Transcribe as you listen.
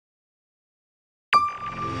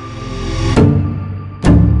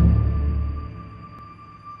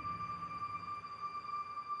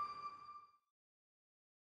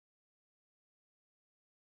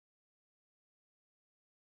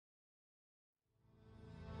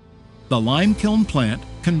The lime kiln plant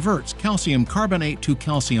converts calcium carbonate to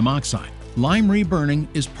calcium oxide. Lime reburning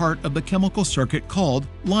is part of the chemical circuit called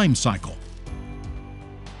lime cycle.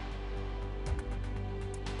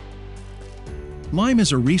 Lime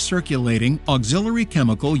is a recirculating auxiliary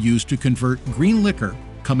chemical used to convert green liquor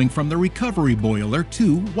coming from the recovery boiler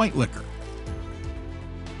to white liquor.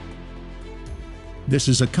 This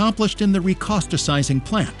is accomplished in the recausticizing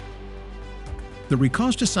plant. The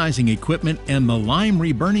recausticizing equipment and the lime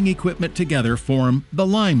reburning equipment together form the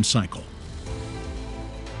lime cycle.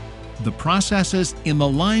 The processes in the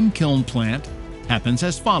lime kiln plant happens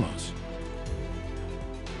as follows.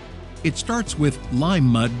 It starts with lime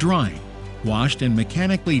mud drying. Washed and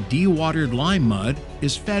mechanically dewatered lime mud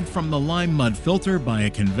is fed from the lime mud filter by a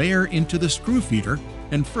conveyor into the screw feeder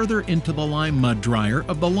and further into the lime mud dryer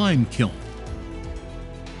of the lime kiln.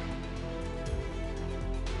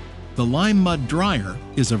 The lime mud dryer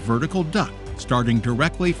is a vertical duct starting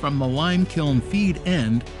directly from the lime kiln feed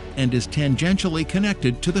end and is tangentially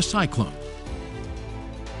connected to the cyclone.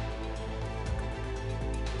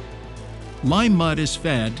 Lime mud is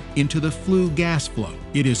fed into the flue gas flow.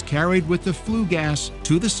 It is carried with the flue gas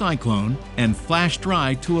to the cyclone and flash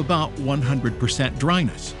dried to about 100%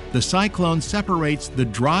 dryness. The cyclone separates the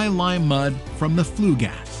dry lime mud from the flue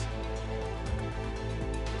gas.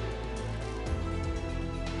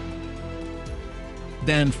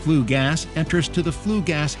 Then flue gas enters to the flue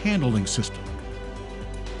gas handling system.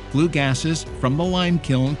 Flue gases from the lime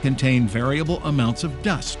kiln contain variable amounts of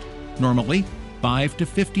dust, normally 5 to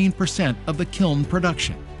 15% of the kiln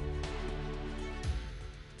production.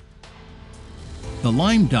 The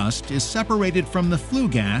lime dust is separated from the flue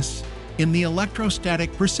gas in the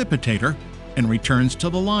electrostatic precipitator and returns to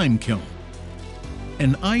the lime kiln.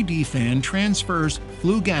 An ID fan transfers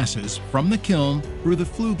flue gases from the kiln through the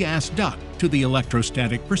flue gas duct to the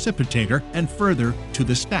electrostatic precipitator and further to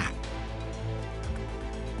the stack.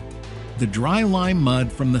 The dry lime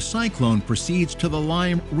mud from the cyclone proceeds to the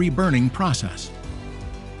lime reburning process.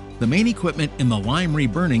 The main equipment in the lime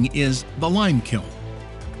reburning is the lime kiln.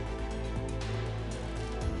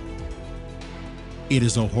 It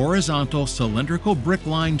is a horizontal cylindrical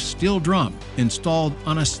brick-lined steel drum installed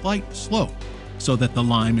on a slight slope so that the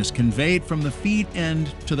lime is conveyed from the feed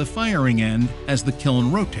end to the firing end as the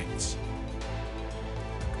kiln rotates.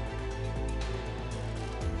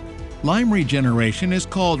 Lime regeneration is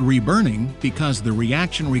called reburning because the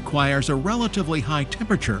reaction requires a relatively high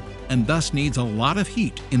temperature and thus needs a lot of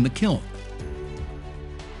heat in the kiln.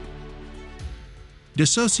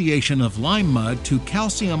 Dissociation of lime mud to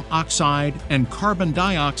calcium oxide and carbon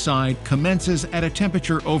dioxide commences at a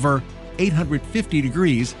temperature over 850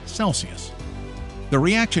 degrees Celsius. The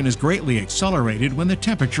reaction is greatly accelerated when the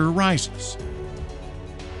temperature rises.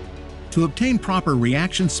 To obtain proper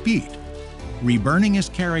reaction speed, reburning is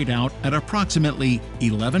carried out at approximately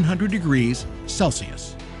 1100 degrees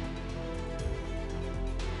Celsius.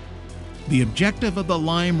 The objective of the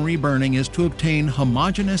lime reburning is to obtain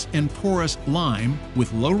homogeneous and porous lime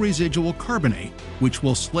with low residual carbonate, which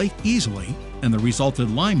will slake easily, and the resulted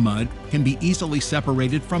lime mud can be easily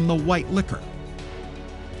separated from the white liquor.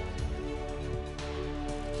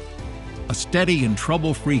 A steady and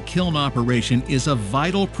trouble-free kiln operation is a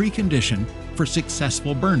vital precondition for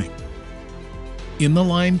successful burning. In the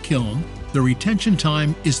lime kiln, the retention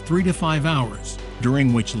time is 3 to 5 hours,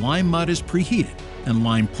 during which lime mud is preheated and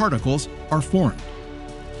lime particles are formed.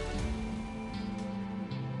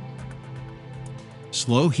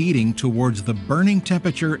 Slow heating towards the burning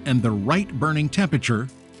temperature and the right burning temperature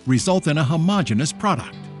result in a homogeneous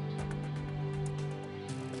product.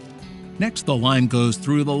 Next, the lime goes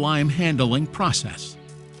through the lime handling process.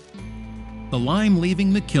 The lime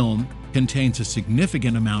leaving the kiln contains a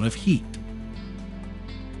significant amount of heat.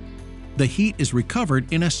 The heat is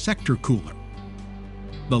recovered in a sector cooler.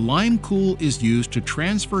 The lime cool is used to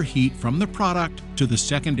transfer heat from the product to the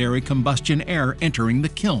secondary combustion air entering the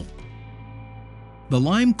kiln. The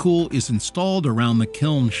lime cool is installed around the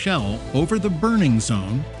kiln shell over the burning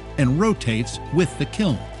zone and rotates with the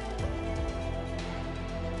kiln.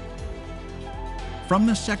 From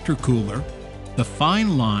the sector cooler, the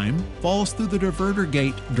fine lime falls through the diverter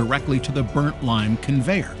gate directly to the burnt lime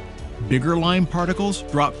conveyor. Bigger lime particles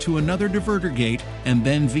drop to another diverter gate and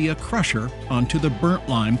then via crusher onto the burnt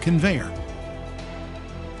lime conveyor.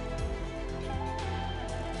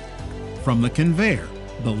 From the conveyor,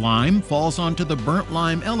 the lime falls onto the burnt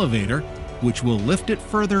lime elevator, which will lift it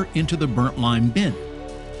further into the burnt lime bin.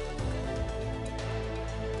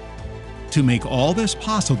 To make all this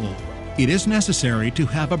possible, it is necessary to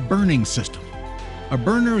have a burning system. A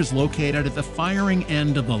burner is located at the firing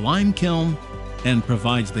end of the lime kiln and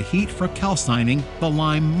provides the heat for calcining the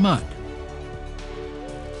lime mud.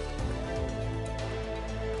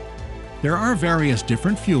 There are various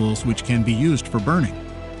different fuels which can be used for burning.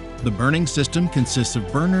 The burning system consists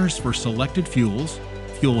of burners for selected fuels,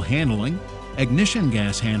 fuel handling, ignition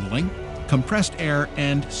gas handling, compressed air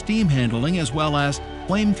and steam handling, as well as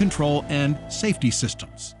flame control and safety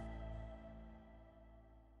systems.